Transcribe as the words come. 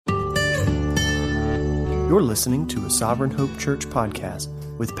You're listening to a Sovereign Hope Church podcast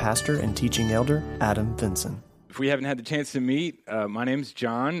with pastor and teaching elder Adam Vinson. If we haven't had the chance to meet, my name's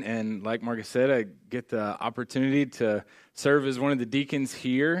John, and like Marcus said, I get the opportunity to serve as one of the deacons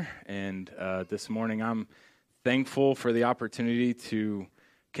here, and this morning I'm thankful for the opportunity to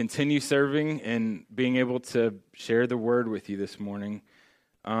continue serving and being able to share the word with you this morning.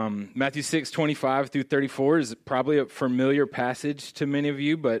 Matthew 6:25 through 34 is probably a familiar passage to many of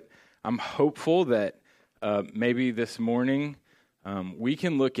you, but I'm hopeful that maybe this morning we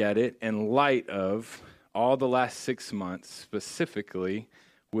can look at it in light of all the last 6 months, specifically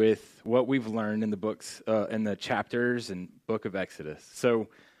with what we've learned in the books, in the chapters and book of Exodus. So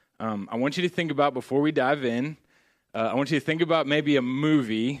I want you to think about, before we dive in, I want you to think about maybe a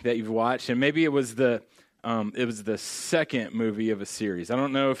movie that you've watched, and maybe it was the second movie of a series. I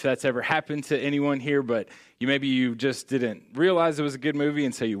don't know if that's ever happened to anyone here, but maybe you just didn't realize it was a good movie,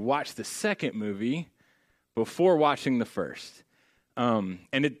 and so you watched the second movie before watching the first.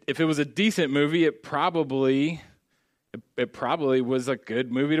 If it was a decent movie, it probably was a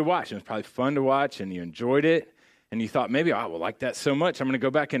good movie to watch. It was probably fun to watch, and you enjoyed it, and you thought, maybe I will like that so much, I'm going to go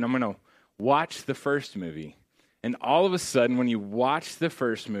back and I'm going to watch the first movie. And all of a sudden, when you watch the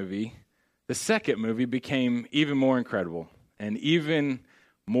first movie, the second movie became even more incredible and even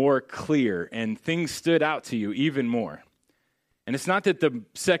more clear, and things stood out to you even more. And it's not that the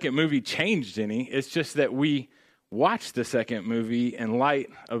second movie changed any, it's just that we watched the second movie in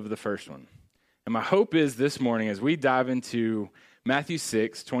light of the first one. And my hope is this morning, as we dive into Matthew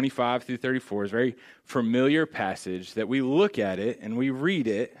 6:25 through 34, is a very familiar passage, that we look at it and we read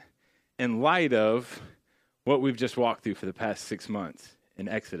it in light of what we've just walked through for the past 6 months in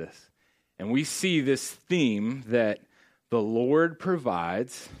Exodus. And we see this theme that the Lord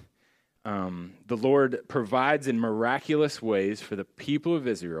provides in miraculous ways for the people of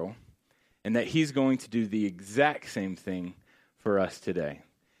Israel, and that he's going to do the exact same thing for us today.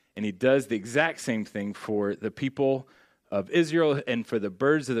 And he does the exact same thing for the people of Israel and for the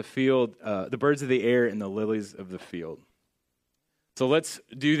birds of the field, the birds of the air and the lilies of the field. So let's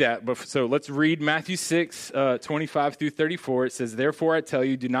do that. So let's read Matthew 6:25 through 34. It says, "Therefore I tell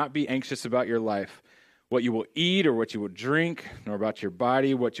you, do not be anxious about your life, what you will eat or what you will drink, nor about your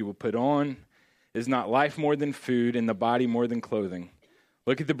body, what you will put on. Is not life more than food, and the body more than clothing?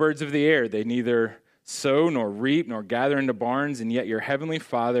 Look at the birds of the air. They neither sow nor reap nor gather into barns, and yet your heavenly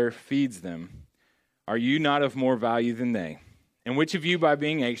Father feeds them. Are you not of more value than they? And which of you, by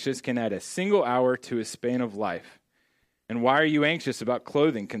being anxious, can add a single hour to his span of life? And why are you anxious about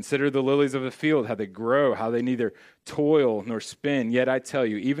clothing? Consider the lilies of the field, how they grow, how they neither toil nor spin. Yet I tell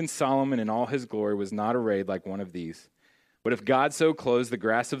you, even Solomon in all his glory was not arrayed like one of these. But if God so clothes the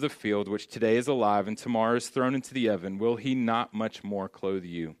grass of the field, which today is alive and tomorrow is thrown into the oven, will he not much more clothe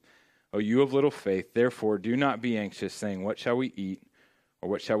you? O you of little faith, therefore do not be anxious, saying, what shall we eat? Or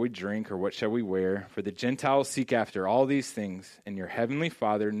what shall we drink? Or what shall we wear? For the Gentiles seek after all these things, and your heavenly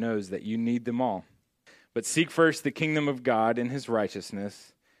Father knows that you need them all. But seek first the kingdom of God and his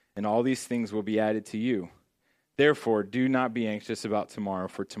righteousness, and all these things will be added to you. Therefore, do not be anxious about tomorrow,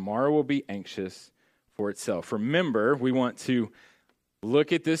 for tomorrow will be anxious for itself." Remember, we want to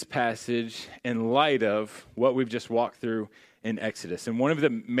look at this passage in light of what we've just walked through in Exodus. And one of the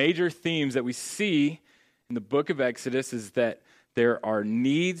major themes that we see in the book of Exodus is that there are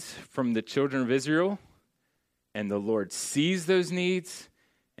needs from the children of Israel, and the Lord sees those needs,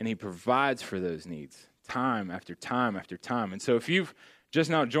 and he provides for those needs. Time after time after time. And so if you've just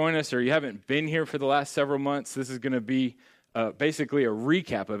now joined us, or you haven't been here for the last several months, this is going to be basically a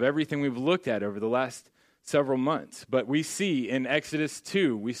recap of everything we've looked at over the last several months. But we see in Exodus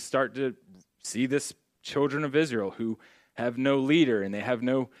 2, we start to see this children of Israel who have no leader and they have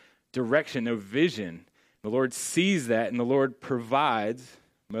no direction, no vision. The Lord sees that, and the Lord provides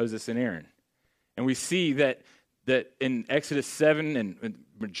Moses and Aaron. And we see that in Exodus 7 and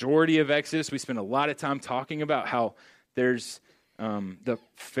majority of Exodus, we spend a lot of time talking about how there's the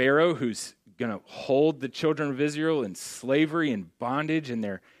Pharaoh who's going to hold the children of Israel in slavery and bondage, and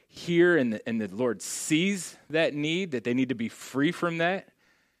they're here, and the Lord sees that need, that they need to be free from that,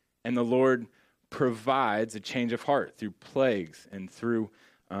 and the Lord provides a change of heart through plagues and through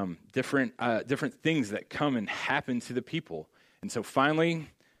different things that come and happen to the people. And so finally,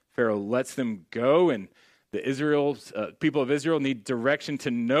 Pharaoh lets them go, and the people of Israel need direction to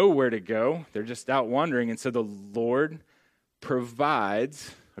know where to go. They're just out wandering, and so the Lord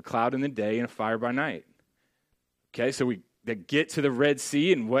provides a cloud in the day and a fire by night. Okay, so they get to the Red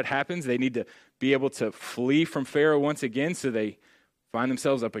Sea, and what happens? They need to be able to flee from Pharaoh once again, so they find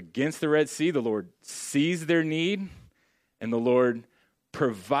themselves up against the Red Sea. The Lord sees their need, and the Lord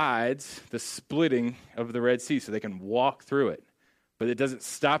provides the splitting of the Red Sea so they can walk through it. But it doesn't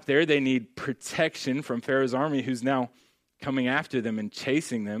stop there. They need protection from Pharaoh's army, who's now coming after them and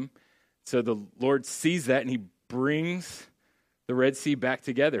chasing them. So the Lord sees that, and he brings the Red Sea back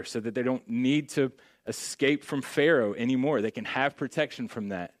together so that they don't need to escape from Pharaoh anymore. They can have protection from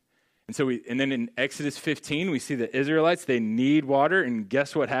that. And then in Exodus 15, we see the Israelites, they need water, and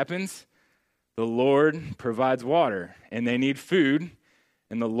guess what happens? The Lord provides water, and they need food,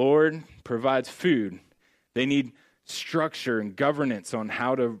 and the Lord provides food. They need structure and governance on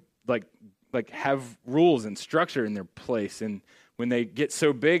how to like have rules and structure in their place. And when they get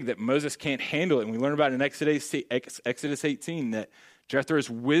so big that Moses can't handle it, and we learn about in Exodus 18 that Jethro's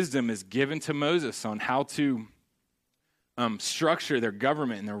wisdom is given to Moses on how to structure their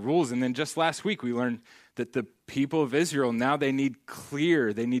government and their rules. And then just last week, we learned that the people of Israel, now they need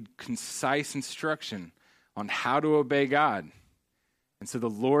concise instruction on how to obey God. And so the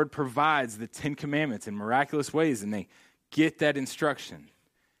Lord provides the 10 Commandments in miraculous ways, and they get that instruction.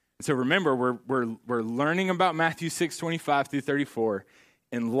 And so remember, we're learning about Matthew 6:25 through 34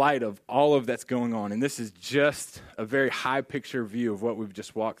 in light of all of that's going on. And this is just a very high picture view of what we've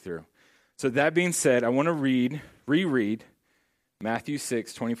just walked through. So that being said, I want to reread Matthew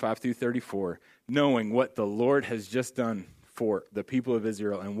 6:25 through 34, knowing what the Lord has just done for the people of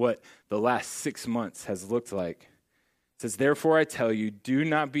Israel and what the last 6 months has looked like. It says, "Therefore I tell you, do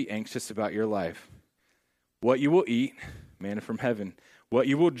not be anxious about your life, what you will eat, manna from heaven, what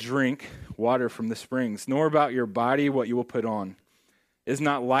you will drink, water from the springs, nor about your body, what you will put on. Is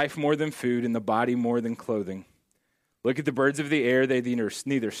not life more than food, and the body more than clothing? Look at the birds of the air, they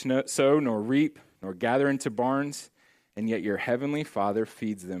neither sow nor reap, nor gather into barns, and yet your heavenly Father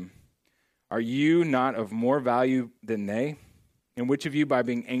feeds them. Are you not of more value than they? And which of you, by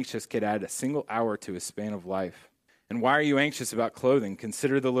being anxious, could add a single hour to his span of life? And why are you anxious about clothing?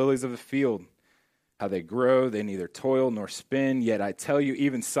 Consider the lilies of the field, how they grow, they neither toil nor spin. Yet I tell you,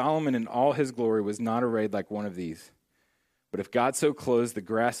 even Solomon in all his glory was not arrayed like one of these. But if God so clothes the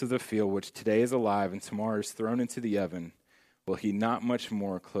grass of the field, which today is alive and tomorrow is thrown into the oven, will he not much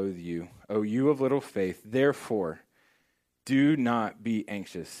more clothe you, O you of little faith? Therefore, do not be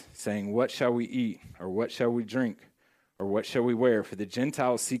anxious, saying, what shall we eat, or what shall we drink, or what shall we wear? For the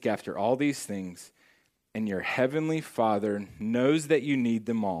Gentiles seek after all these things, and your heavenly Father knows that you need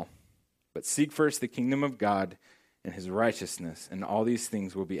them all. But seek first the kingdom of God and his righteousness, and all these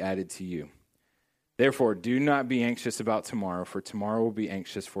things will be added to you. Therefore, do not be anxious about tomorrow, for tomorrow will be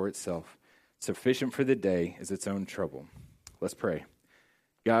anxious for itself. Sufficient for the day is its own trouble." Let's pray.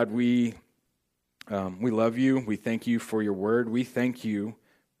 God, we love you. We thank you for your word. We thank you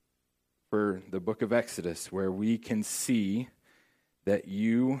for the book of Exodus, where we can see that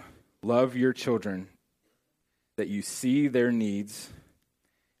you love your children, that you see their needs,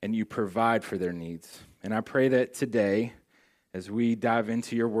 and you provide for their needs. And I pray that today, as we dive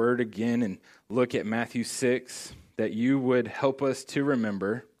into your word again and look at Matthew 6, that you would help us to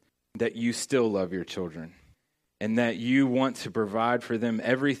remember that you still love your children and that you want to provide for them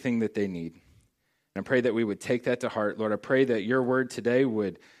everything that they need. And I pray that we would take that to heart. Lord, I pray that your word today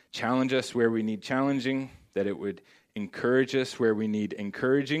would challenge us where we need challenging, that it would encourage us where we need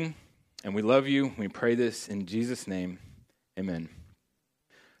encouraging. And we love you. We pray this in Jesus' name. Amen.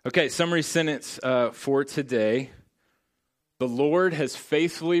 Okay, summary sentence for today. The Lord has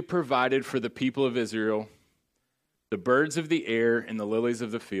faithfully provided for the people of Israel the birds of the air and the lilies of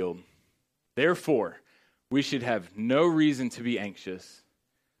the field. Therefore, we should have no reason to be anxious,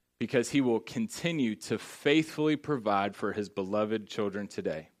 because he will continue to faithfully provide for his beloved children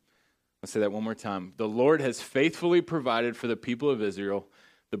today. Let's say that one more time. The Lord has faithfully provided for the people of Israel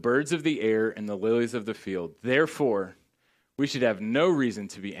the birds of the air and the lilies of the field. Therefore, we should have no reason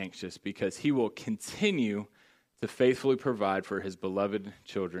to be anxious, because he will continue to faithfully provide for his beloved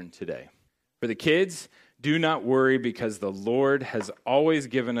children today. For the kids, do not worry, because the Lord has always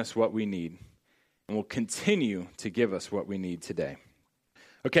given us what we need and will continue to give us what we need today.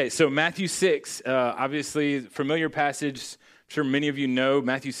 Okay, so Matthew 6, obviously familiar passage. I'm sure many of you know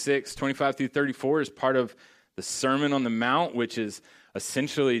Matthew 6, 25 through 34 is part of the Sermon on the Mount, which is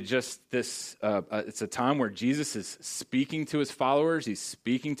essentially just this, it's a time where Jesus is speaking to his followers. He's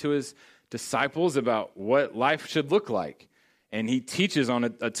speaking to his disciples about what life should look like. And he teaches on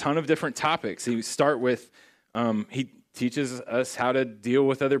a ton of different topics. He start with, he teaches us how to deal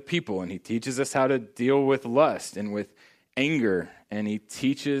with other people, and he teaches us how to deal with lust and with anger, and he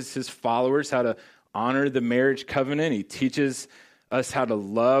teaches his followers how to honor the marriage covenant. He teaches us how to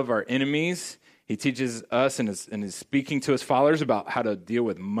love our enemies. He teaches us and is speaking to his followers about how to deal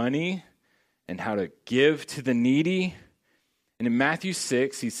with money and how to give to the needy. And in Matthew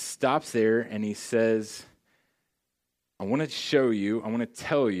 6, he stops there and he says, I want to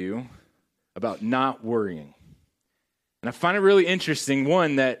tell you about not worrying. And I find it really interesting,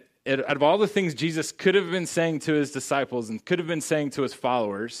 one, that out of all the things Jesus could have been saying to his disciples and could have been saying to his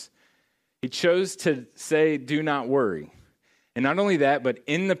followers, he chose to say, do not worry. And not only that, but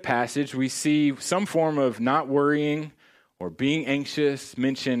in the passage, we see some form of not worrying or being anxious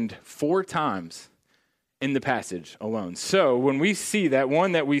mentioned 4 times in the passage alone. So when we see that,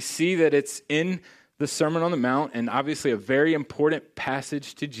 one, that we see that it's in the Sermon on the Mount, and obviously a very important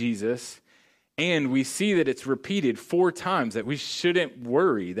passage to Jesus, and we see that it's repeated 4 times, that we shouldn't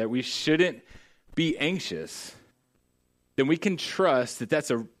worry, that we shouldn't be anxious, then we can trust that that's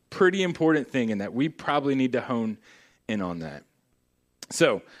a pretty important thing and that we probably need to hone in on that.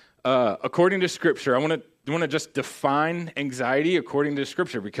 So, according to Scripture, I want to just define anxiety according to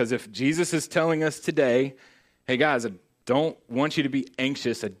Scripture, because if Jesus is telling us today, hey guys, I don't want you to be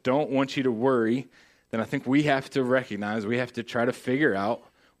anxious, I don't want you to worry, then I think we have to recognize, we have to try to figure out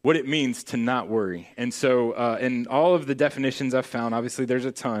what it means to not worry. And so in all of the definitions I've found, obviously there's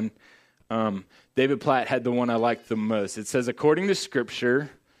a ton, David Platt had the one I liked the most. It says, according to Scripture,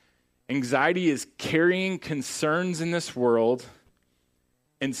 anxiety is carrying concerns in this world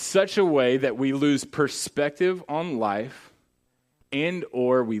in such a way that we lose perspective on life and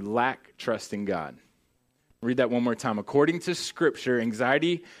or we lack trust in God. Read that one more time. According to Scripture,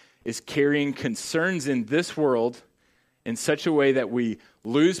 anxiety is carrying concerns in this world in such a way that we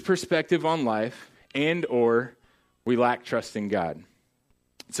lose perspective on life and or we lack trust in God.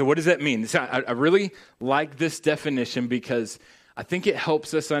 So what does that mean? I really like this definition because I think it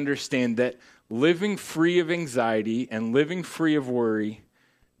helps us understand that living free of anxiety and living free of worry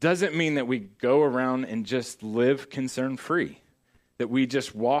doesn't mean that we go around and just live concern-free, that we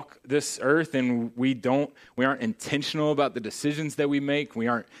just walk this earth and we aren't intentional about the decisions that we make. We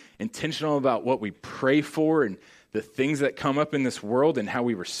aren't intentional about what we pray for and the things that come up in this world and how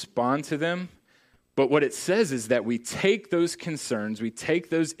we respond to them. But what it says is that we take those concerns, we take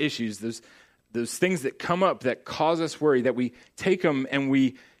those issues, those things that come up that cause us worry, that we take them and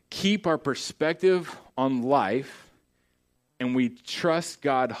we keep our perspective on life and we trust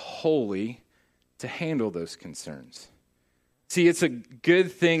God wholly to handle those concerns. See, it's a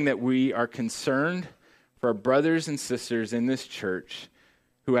good thing that we are concerned for our brothers and sisters in this church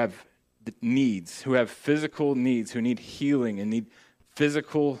who have needs, who have physical needs, who need healing and need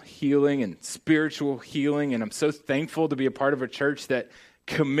physical healing and spiritual healing. And I'm so thankful to be a part of a church that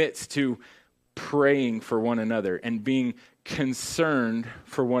commits to praying for one another and being concerned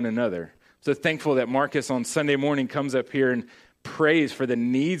for one another. So thankful that Marcus on Sunday morning comes up here and prays for the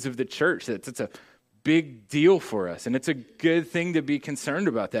needs of the church. It's a big deal for us. And it's a good thing to be concerned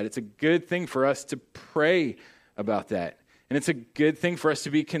about that. It's a good thing for us to pray about that. And it's a good thing for us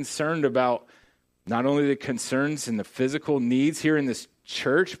to be concerned about not only the concerns and the physical needs here in this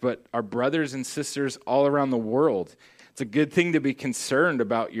church, but our brothers and sisters all around the world. It's a good thing to be concerned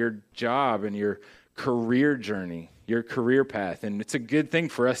about your job and your career journey, your career path. And it's a good thing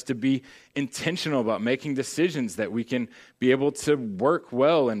for us to be intentional about making decisions that we can be able to work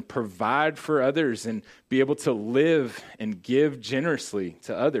well and provide for others and be able to live and give generously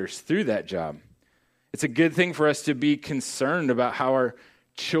to others through that job. It's a good thing for us to be concerned about how our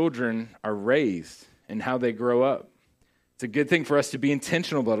children are raised and how they grow up. It's a good thing for us to be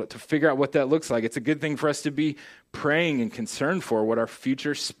intentional about it, to figure out what that looks like. It's a good thing for us to be praying and concerned for what our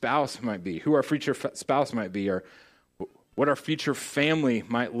future spouse might be, who our future spouse might be, or what our future family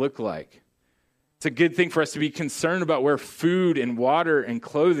might look like. It's a good thing for us to be concerned about where food and water and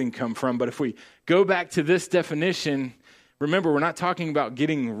clothing come from. But if we go back to this definition, remember, we're not talking about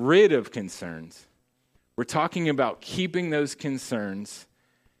getting rid of concerns. We're talking about keeping those concerns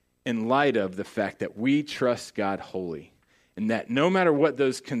in light of the fact that we trust God wholly, and that no matter what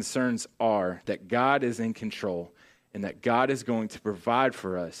those concerns are, that God is in control and that God is going to provide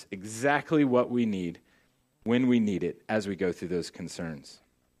for us exactly what we need when we need it as we go through those concerns.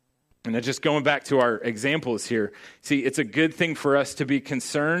 And then just going back to our examples here, see, it's a good thing for us to be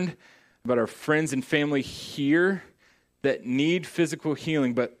concerned about our friends and family here that need physical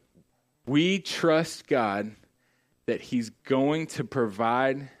healing, but we trust God that He's going to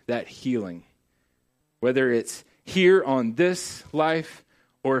provide that healing, whether it's here on this life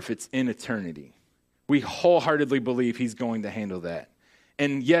or if it's in eternity. We wholeheartedly believe He's going to handle that.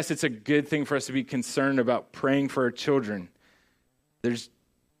 And yes, it's a good thing for us to be concerned about praying for our children. There's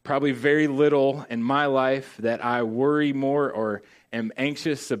probably very little in my life that I worry more or am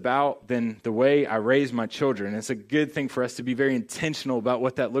anxious about than the way I raise my children. It's a good thing for us to be very intentional about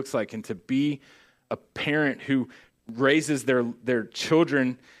what that looks like and to be a parent who raises their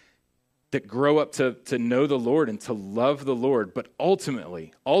children that grow up to know the Lord and to love the Lord. But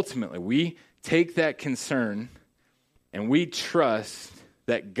ultimately, we take that concern and we trust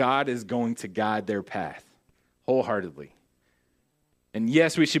that God is going to guide their path wholeheartedly. And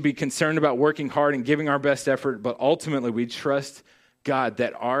yes, we should be concerned about working hard and giving our best effort, but ultimately we trust God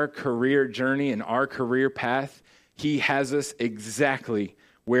that our career journey and our career path, He has us exactly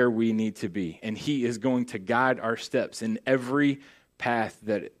where we need to be. And He is going to guide our steps in every path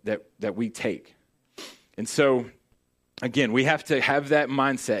that we take. And so, again, we have to have that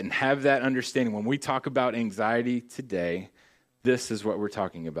mindset and have that understanding. When we talk about anxiety today, this is what we're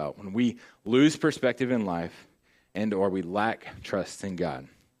talking about. When we lose perspective in life and or we lack trust in God.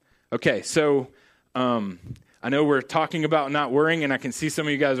 Okay, so I know we're talking about not worrying, and I can see some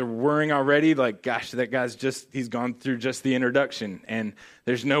of you guys are worrying already. Like, gosh, that guy's he's gone through just the introduction, and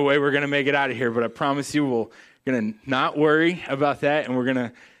there's no way we're going to make it out of here. But I promise you, we're going to not worry about that, and we're going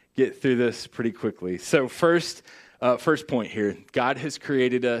to get through this pretty quickly. So first point here, God has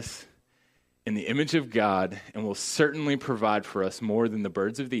created us in the image of God and will certainly provide for us more than the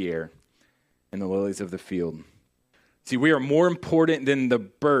birds of the air and the lilies of the field. See, we are more important than the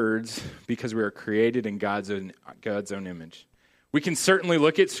birds because we are created in God's own image. We can certainly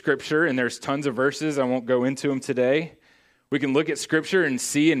look at Scripture, and there's tons of verses. I won't go into them today. We can look at Scripture and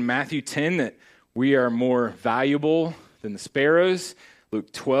see in Matthew 10 that we are more valuable than the sparrows.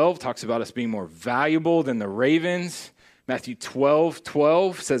 Luke 12 talks about us being more valuable than the ravens. Matthew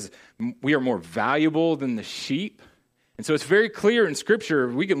 12:12 says we are more valuable than the sheep. And so it's very clear in Scripture.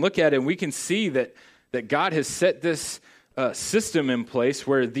 We can look at it and we can see that God has set this system in place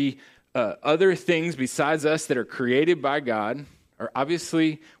where the other things besides us that are created by God are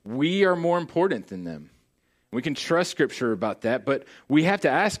obviously, we are more important than them. We can trust Scripture about that, but we have to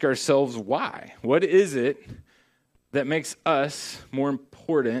ask ourselves why. What is it that makes us more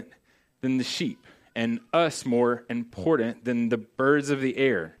important than the sheep and us more important than the birds of the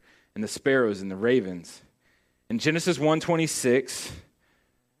air and the sparrows and the ravens? And Genesis 1:26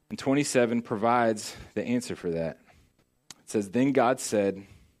 and 27 provides the answer for that. It says, "Then God said,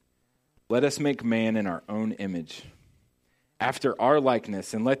 'Let us make man in our own image, after our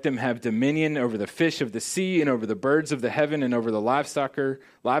likeness, and let them have dominion over the fish of the sea and over the birds of the heaven and over the livestock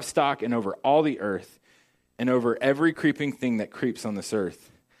and over all the earth and over every creeping thing that creeps on this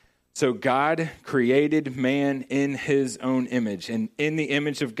earth.' So God created man in his own image, and in the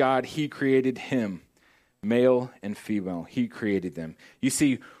image of God he created him. Male and female, he created them." You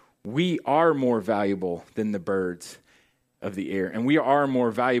see, we are more valuable than the birds of the air, and we are more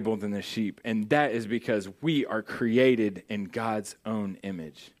valuable than the sheep, and that is because we are created in God's own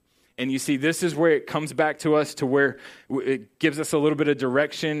image. And you see, this is where it comes back to us to where it gives us a little bit of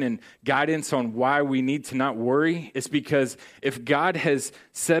direction and guidance on why we need to not worry. It's because if God has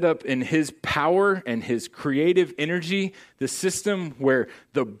set up in his power and his creative energy the system where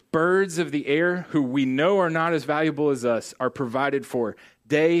the birds of the air, who we know are not as valuable as us, are provided for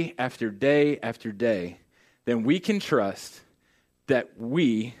day after day after day, then we can trust that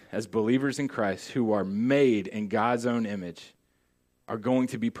we, as believers in Christ, who are made in God's own image, are going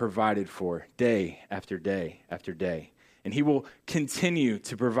to be provided for day after day after day. And he will continue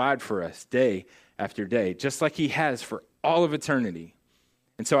to provide for us day after day, just like he has for all of eternity.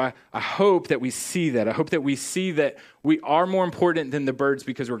 And so I hope that we see that. I hope that we see that we are more important than the birds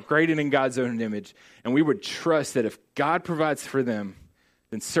because we're created in God's own image. And we would trust that if God provides for them,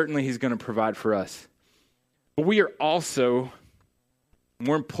 then certainly he's going to provide for us. But we are also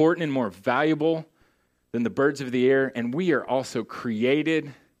more important and more valuable than the birds of the air, and we are also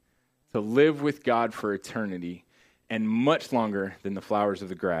created to live with God for eternity and much longer than the flowers in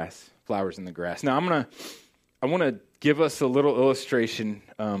the grass. Now, I want to give us a little illustration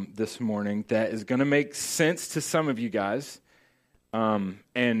this morning that is going to make sense to some of you guys,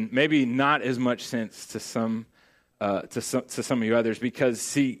 and maybe not as much sense to some of you others, because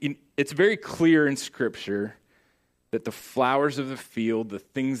see, it's very clear in Scripture that the flowers of the field, the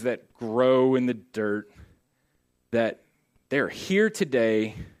things that grow in the dirt, that they're here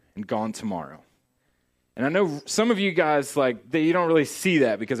today and gone tomorrow. And I know some of you guys, you don't really see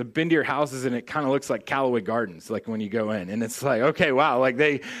that because I've been to your houses and it kind of looks like Callaway Gardens, like when you go in. And it's like, okay, wow,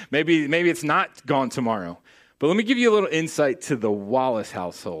 maybe it's not gone tomorrow. But let me give you a little insight to the Wallace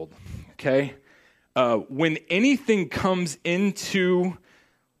household, okay? When anything comes into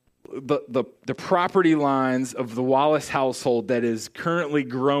the property lines of the Wallace household that is currently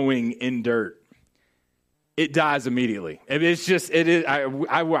growing in dirt, it dies immediately.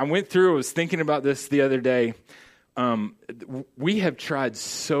 I went through, I was thinking about this the other day. We have tried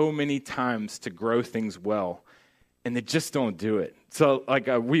so many times to grow things well, and they just don't do it. So like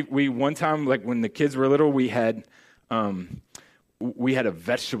we one time, like when the kids were little, we had a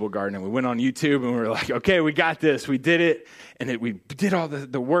vegetable garden, and we went on YouTube and we were like, okay, we got this. We did it. And we did all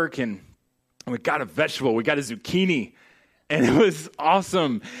the work, and we got a vegetable. We got a zucchini, and it was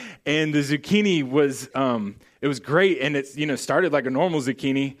awesome. And the zucchini was, it was great. And it's, started like a normal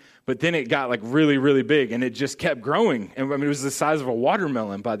zucchini, but then it got like really, really big, and it just kept growing. And I mean, it was the size of a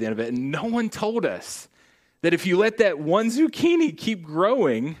watermelon by the end of it. And no one told us that if you let that one zucchini keep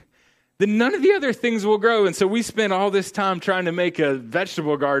growing, then none of the other things will grow. And so we spent all this time trying to make a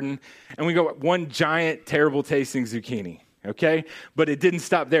vegetable garden, and we got one giant, terrible tasting zucchini, okay? But it didn't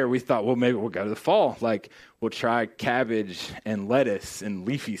stop there. We thought, well, maybe we'll go to the fall. Like, we'll try cabbage and lettuce and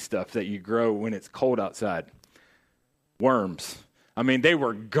leafy stuff that you grow when it's cold outside. Worms. I mean, they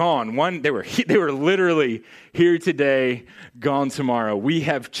were gone. They were literally here today, gone tomorrow. We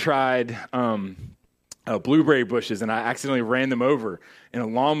have tried blueberry bushes, and I accidentally ran them over in a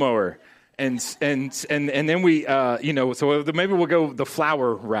lawnmower. And then we, so maybe we'll go the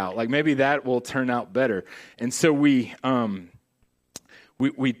flower route. Like maybe that will turn out better. And so we actually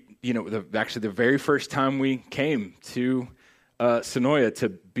the very first time we came to Sonoya to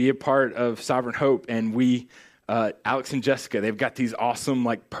be a part of Sovereign Hope, and Alex and Jessica, they've got these awesome,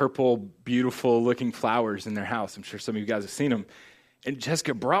 like purple, beautiful looking flowers in their house. I'm sure some of you guys have seen them. And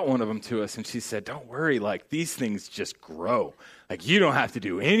Jessica brought one of them to us, and she said, don't worry, like these things just grow. Like you don't have to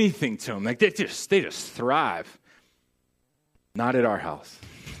do anything to them. Like they just thrive. Not at our house.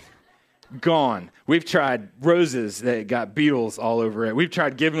 Gone. We've tried roses that got beetles all over it. We've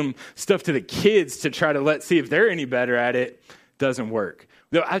tried giving them stuff to the kids to try to see if they're any better at it. Doesn't work.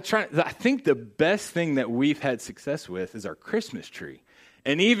 Though I think the best thing that we've had success with is our Christmas tree.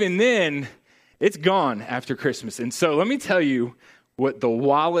 And even then, it's gone after Christmas. And so let me tell you what the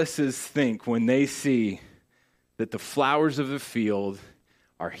Wallaces think when they see that the flowers of the field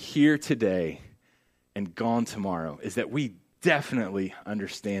are here today and gone tomorrow, is that we definitely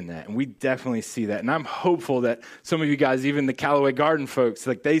understand that, and we definitely see that. And I'm hopeful that some of you guys, even the Callaway Garden folks,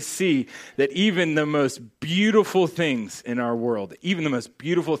 like they see that even the most beautiful things in our world, even the most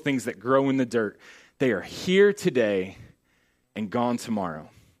beautiful things that grow in the dirt, they are here today and gone tomorrow.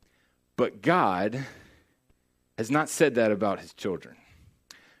 But God has not said that about his children.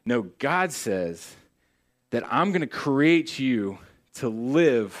 No, God says that I'm going to create you to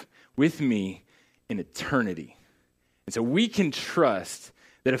live with me in eternity. And so we can trust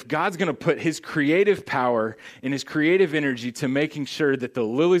that if God's going to put his creative power and his creative energy to making sure that the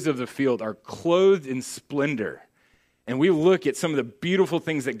lilies of the field are clothed in splendor, and we look at some of the beautiful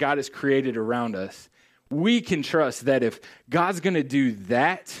things that God has created around us, we can trust that if God's going to do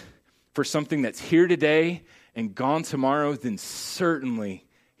that for something that's here today and gone tomorrow, then certainly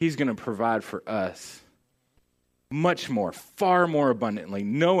he's going to provide for us much more, far more abundantly,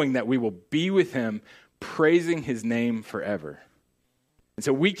 knowing that we will be with him, praising his name forever. And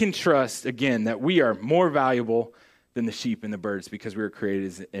so we can trust, again, that we are more valuable than the sheep and the birds because we were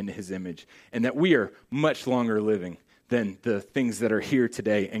created in his image, and that we are much longer living than the things that are here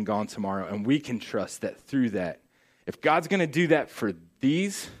today and gone tomorrow. And we can trust that through that, if God's going to do that for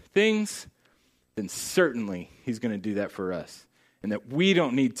these things, then certainly he's going to do that for us. And that we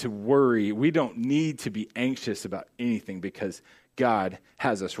don't need to worry, we don't need to be anxious about anything because God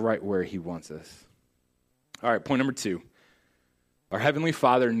has us right where he wants us. All right, point number 2. Our Heavenly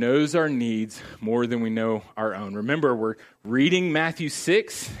Father knows our needs more than we know our own. Remember, we're reading Matthew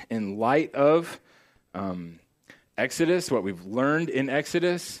 6 in light of Exodus, what we've learned in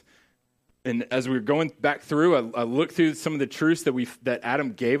Exodus. And as we're going back through, I looked through some of the truths that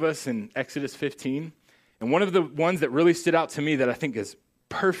Adam gave us in Exodus 15. And one of the ones that really stood out to me that I think is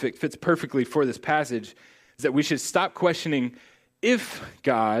perfect, fits perfectly for this passage, is that we should stop questioning if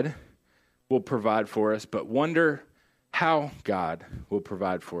God will provide for us, but wonder how God will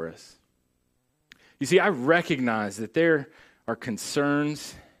provide for us. You see, I recognize that there are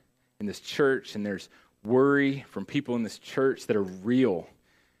concerns in this church, and there's worry from people in this church that are real,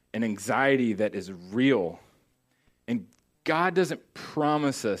 and anxiety that is real. And God doesn't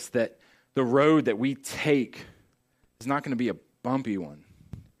promise us that the road that we take is not going to be a bumpy one.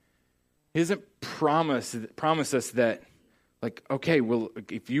 He doesn't promise us that, like, okay, well,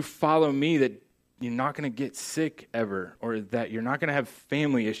 if you follow me, that you're not going to get sick ever, or that you're not going to have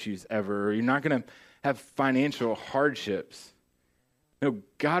family issues ever, or you're not going to have financial hardships. No,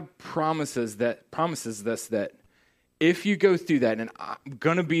 God promises us that if you go through that, and I'm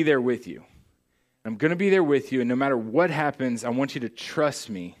going to be there with you. I'm going to be there with you, and no matter what happens, I want you to trust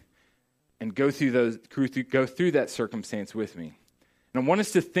me and go through that circumstance with me. And I want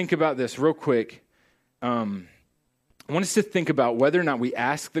us to think about this real quick. I want us to think about whether or not we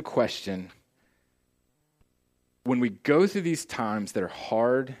ask the question, when we go through these times that are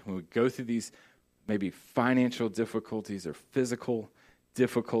hard, when we go through these maybe financial difficulties or physical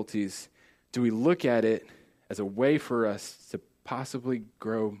difficulties, do we look at it as a way for us to possibly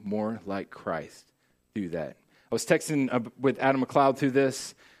grow more like Christ through that? I was texting with Adam McLeod through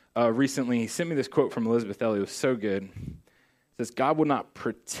this recently. He sent me this quote from Elizabeth Elliot. It was so good. It says, God will not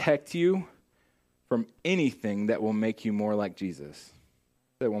protect you from anything that will make you more like Jesus.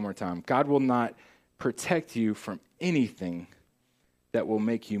 Say it one more time. God will not protect you from anything that will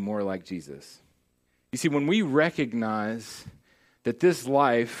make you more like Jesus. You see, when we recognize that this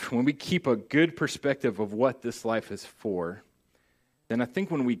life, when we keep a good perspective of what this life is for, then I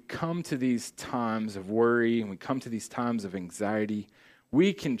think when we come to these times of worry and we come to these times of anxiety,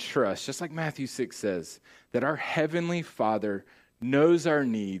 we can trust, just like Matthew 6 says, that our Heavenly Father knows our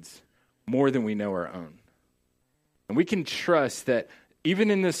needs more than we know our own. And we can trust that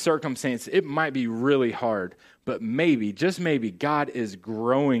even in this circumstance, it might be really hard, but maybe, just maybe, God is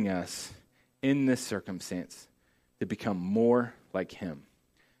growing us in this circumstance to become more like Him.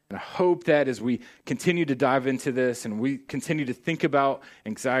 And I hope that as we continue to dive into this and we continue to think about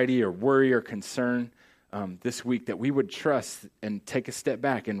anxiety or worry or concern this week, that we would trust and take a step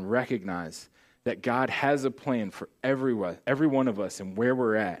back and recognize that God has a plan for every one of us and where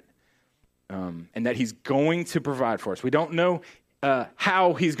we're at, and that He's going to provide for us. We don't know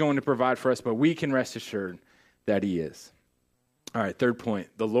how He's going to provide for us, but we can rest assured that He is. All right, third point.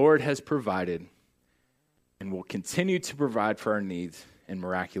 The Lord has provided and will continue to provide for our needs in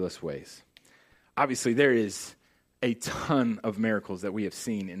miraculous ways. Obviously, there is a ton of miracles that we have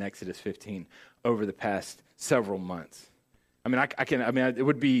seen in Exodus 15 over the past several months. I mean,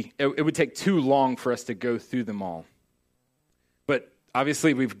 it would take too long for us to go through them all. But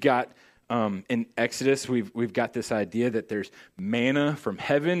obviously, we've got in Exodus, we've got this idea that there's manna from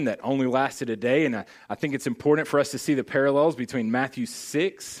heaven that only lasted a day, and I think it's important for us to see the parallels between Matthew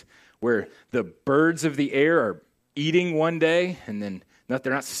 6, where the birds of the air are eating one day, and then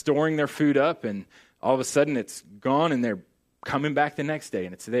they're not storing their food up, and all of a sudden it's gone, and they're coming back the next day,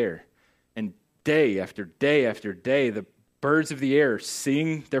 and it's there. And day after day after day, the birds of the air are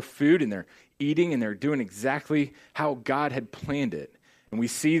seeing their food, and they're eating, and they're doing exactly how God had planned it. And we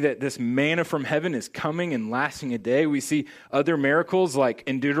see that this manna from heaven is coming and lasting a day. We see other miracles, like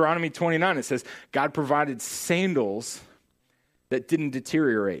in Deuteronomy 29, it says God provided sandals that didn't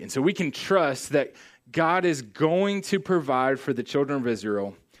deteriorate. And so we can trust that God is going to provide for the children of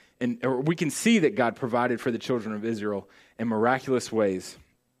Israel, or we can see that God provided for the children of Israel in miraculous ways.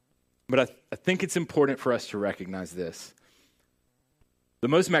 But I think it's important for us to recognize this. The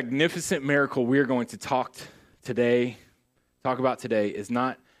most magnificent miracle we are going to talk about today is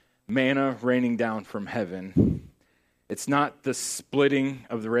not manna raining down from heaven. It's not the splitting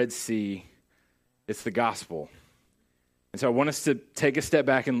of the Red Sea. It's the gospel. And so I want us to take a step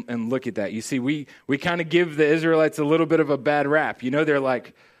back and look at that. You see, we kind of give the Israelites a little bit of a bad rap. You know, they're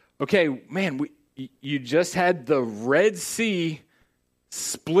like, okay, man, you just had the Red Sea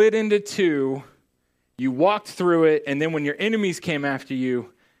split into two. You walked through it, and then when your enemies came after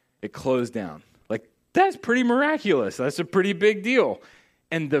you, it closed down. That's pretty miraculous. That's a pretty big deal.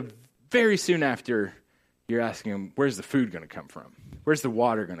 And very soon after, you're asking them, where's the food going to come from? Where's the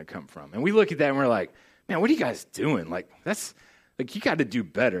water going to come from? And we look at that and we're like, man, what are you guys doing? You got to do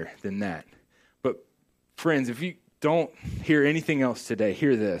better than that. But friends, if you don't hear anything else today,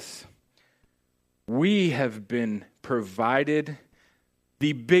 hear this. We have been provided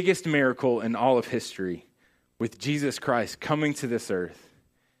the biggest miracle in all of history with Jesus Christ coming to this earth,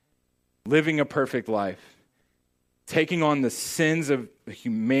 living a perfect life, taking on the sins of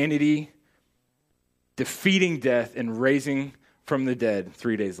humanity, defeating death, and raising from the dead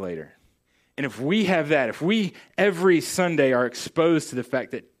 3 days later. And if we have that, if we every Sunday are exposed to the fact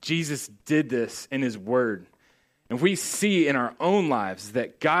that Jesus did this in His Word, and if we see in our own lives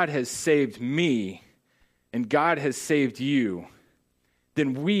that God has saved me and God has saved you,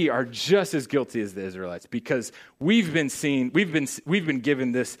 then we are just as guilty as the Israelites, because we've been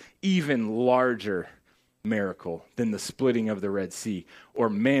given this even larger miracle than the splitting of the Red Sea or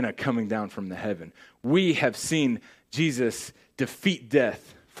manna coming down from the heaven. We have seen Jesus defeat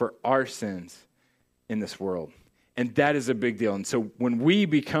death for our sins in this world. And that is a big deal. And so when we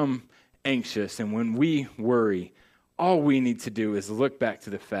become anxious and when we worry, all we need to do is look back to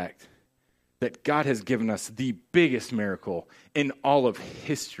the fact that God has given us the biggest miracle in all of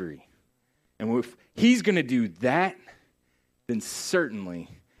history. And if He's going to do that, then certainly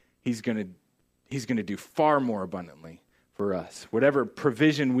He's going to do far more abundantly for us. Whatever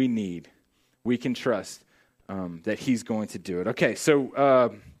provision we need, we can trust that he's going to do it. Okay,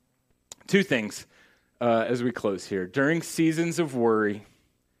 so two things as we close here. During seasons of worry,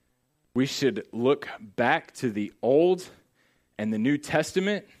 we should look back to the Old and the New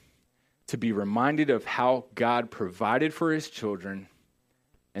Testament to be reminded of how God provided for his children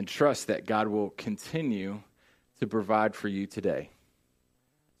and trust that God will continue to provide for you today.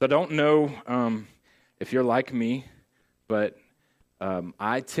 So I don't know if you're like me, but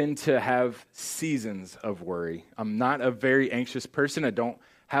I tend to have seasons of worry. I'm not a very anxious person. I don't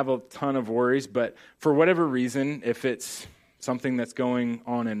have a ton of worries, but for whatever reason, if it's something that's going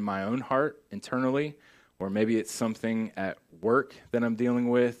on in my own heart internally, or maybe it's something at work that I'm dealing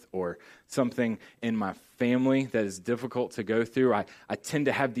with, or something in my family that is difficult to go through, I tend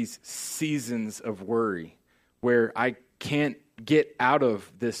to have these seasons of worry where I can't get out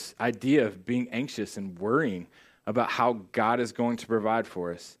of this idea of being anxious and worrying about how God is going to provide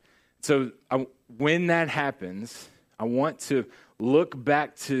for us. So when that happens, I want to look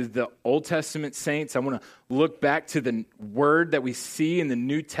back to the Old Testament saints. I want to look back to the word that we see in the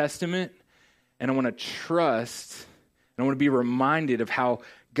New Testament, and I want to trust, and I want to be reminded of how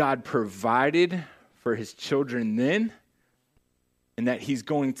God provided for his children then, and that he's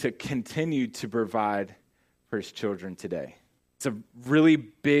going to continue to provide for his children today. It's a really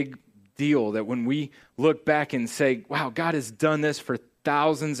big deal that when we look back and say, wow, God has done this for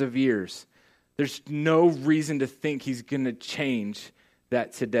thousands of years, there's no reason to think he's going to change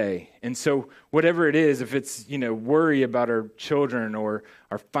that today. And so whatever it is, if it's, worry about our children or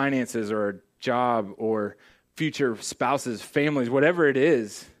our finances or our job or future spouses, families, whatever it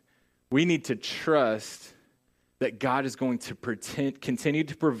is, we need to trust that God is going to continue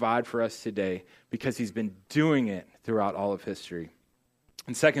to provide for us today because he's been doing it throughout all of history.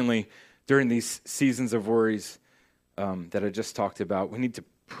 And secondly, during these seasons of worries that I just talked about, we need to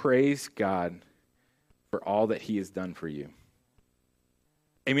praise God for all that he has done for you.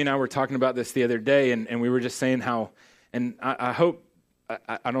 Amy and I were talking about this the other day, and we were just saying how, and I hope,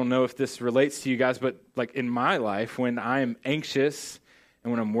 I don't know if this relates to you guys, but like in my life, when I am anxious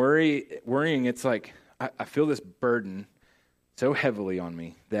and when I'm worrying, it's like I feel this burden so heavily on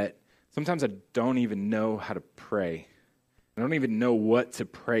me that sometimes I don't even know how to pray. I don't even know what to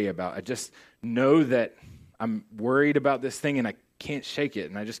pray about. I just know that I'm worried about this thing and I can't shake it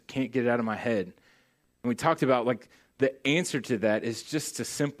and I just can't get it out of my head. And we talked about like the answer to that is just to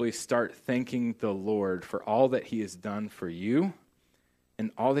simply start thanking the Lord for all that he has done for you and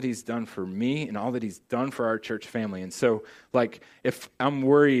all that he's done for me and all that he's done for our church family. And so like if I'm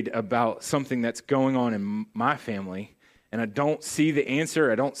worried about something that's going on in my family and I don't see the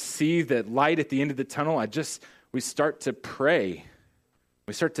answer, I don't see the light at the end of the tunnel, we start to pray.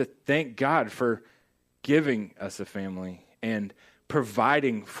 We start to thank God for giving us a family and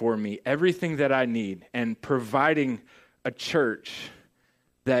providing for me everything that I need and providing a church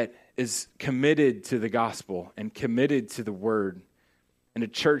that is committed to the gospel and committed to the word and a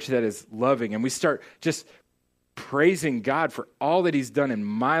church that is loving. And we start just praising God for all that he's done in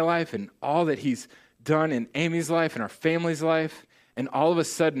my life and all that he's done in Amy's life and our family's life. And all of a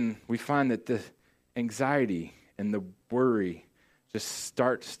sudden we find that the anxiety and the worry just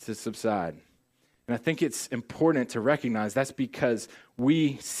starts to subside. And I think it's important to recognize that's because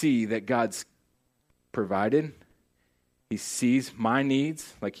we see that God's provided. He sees my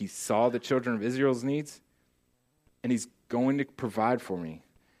needs like he saw the children of Israel's needs, and he's going to provide for me.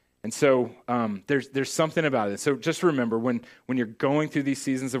 And so there's something about it. So just remember when you're going through these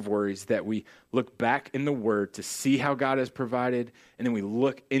seasons of worries that we look back in the Word to see how God has provided, and then we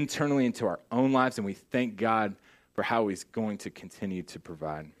look internally into our own lives and we thank God for how he's going to continue to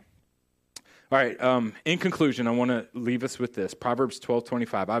provide. All right, in conclusion, I want to leave us with this. Proverbs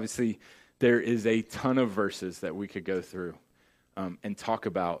 12:25. Obviously, there is a ton of verses that we could go through and talk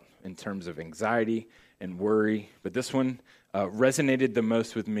about in terms of anxiety and worry, but this one resonated the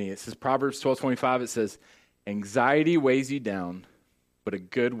most with me. It says, Proverbs 12:25, it says, anxiety weighs you down, but a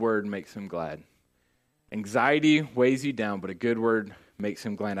good word makes him glad. Anxiety weighs you down, but a good word makes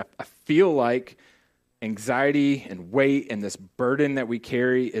him glad. I feel like anxiety and weight and this burden that we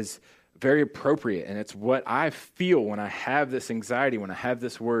carry is very appropriate, and it's what I feel when I have this anxiety, when I have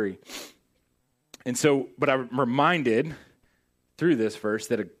this worry. And so, but I'm reminded through this verse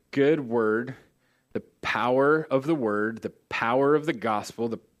that a good word, the power of the word, the power of the gospel,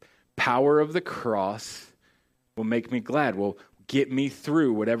 the power of the cross will make me glad, will get me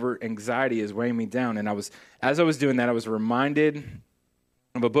through whatever anxiety is weighing me down. And as I was doing that, I was reminded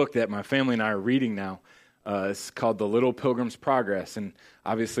of a book that my family and I are reading now. It's called The Little Pilgrim's Progress. And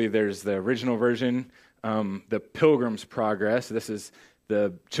obviously there's the original version, The Pilgrim's Progress. This is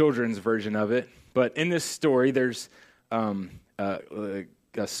the children's version of it. But in this story, there's a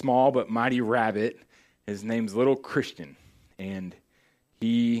small but mighty rabbit. His name's Little Christian, and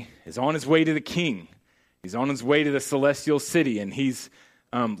he is on his way to the king. He's on his way to the celestial city, and he's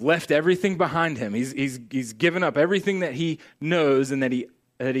left everything behind him. He's given up everything that he knows and that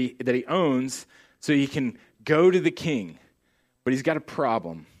he owns, so he can go to the king. But he's got a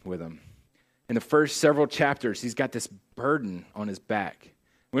problem with him. In the first several chapters, he's got this burden on his back.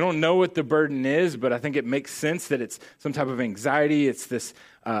 We don't know what the burden is, but I think it makes sense that it's some type of anxiety. It's this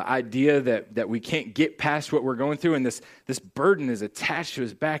idea that we can't get past what we're going through, and this burden is attached to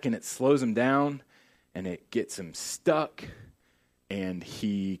his back, and it slows him down, and it gets him stuck, and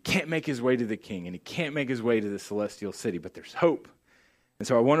he can't make his way to the king, and he can't make his way to the celestial city, but there's hope. And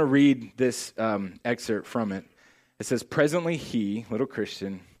so I want to read this excerpt from it. It says, "Presently he, Little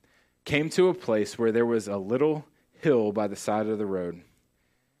Christian, came to a place where there was a little hill by the side of the road.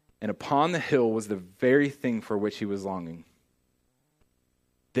 And upon the hill was the very thing for which he was longing.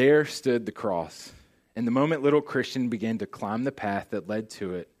 There stood the cross. And the moment Little Christian began to climb the path that led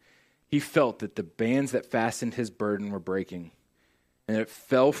to it, he felt that the bands that fastened his burden were breaking. And it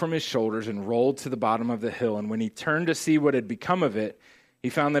fell from his shoulders and rolled to the bottom of the hill. And when he turned to see what had become of it, he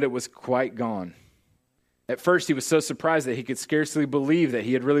found that it was quite gone. At first, he was so surprised that he could scarcely believe that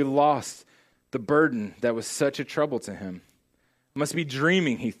he had really lost the burden that was such a trouble to him. Must be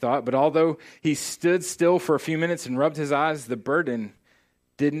dreaming, he thought, but although he stood still for a few minutes and rubbed his eyes, the burden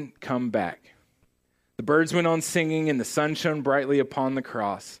didn't come back. The birds went on singing, and the sun shone brightly upon the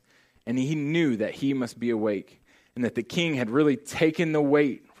cross, and he knew that he must be awake, and that the king had really taken the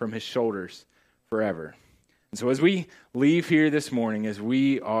weight from his shoulders forever. And so as we leave here this morning, as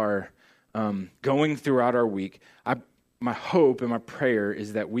we are going throughout our week, my hope and my prayer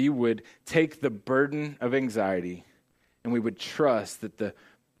is that we would take the burden of anxiety and we would trust that the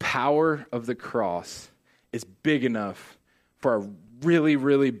power of the cross is big enough for our really,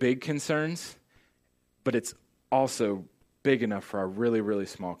 really big concerns, but it's also big enough for our really, really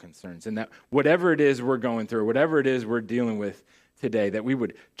small concerns. And that whatever it is we're going through, whatever it is we're dealing with today, that we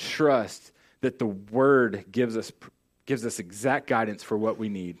would trust that the Word gives us exact guidance for what we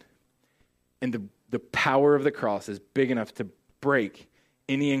need. And the power of the cross is big enough to break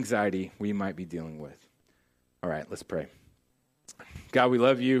any anxiety we might be dealing with. All right, let's pray. God, we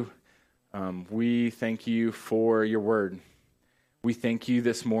love you. We thank you for your word. We thank you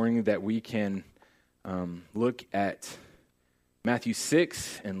this morning that we can look at Matthew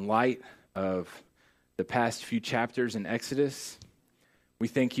 6 in light of the past few chapters in Exodus. We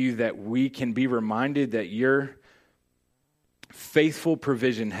thank you that we can be reminded that your faithful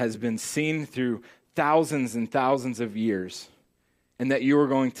provision has been seen through thousands and thousands of years, and that you are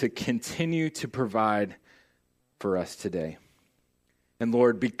going to continue to provide for us today. And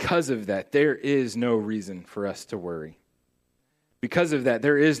Lord, because of that, there is no reason for us to worry. Because of that,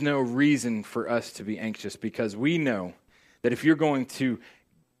 there is no reason for us to be anxious, because we know that if you're going to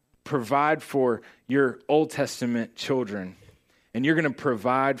provide for your Old Testament children, and you're going to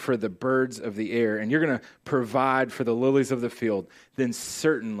provide for the birds of the air, and you're going to provide for the lilies of the field, then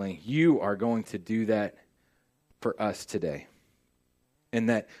certainly you are going to do that for us today. And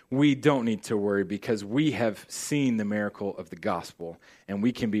that we don't need to worry because we have seen the miracle of the gospel, and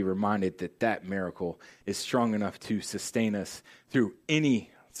we can be reminded that that miracle is strong enough to sustain us through any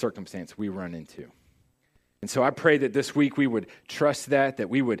circumstance we run into. And so I pray that this week we would trust that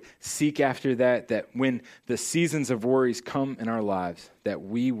we would seek after that when the seasons of worries come in our lives, that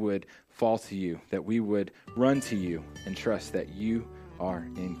we would fall to you, that we would run to you and trust that you are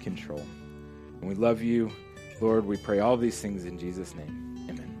in control. And we love you, Lord. We pray all these things in Jesus' name.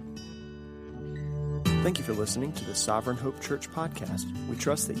 Amen. Thank you for listening to the Sovereign Hope Church podcast. We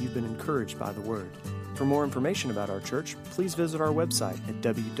trust that you've been encouraged by the word. For more information about our church, please visit our website at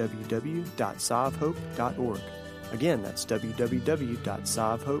www.sovhope.org. Again, that's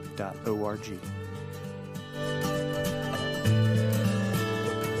www.sovhope.org.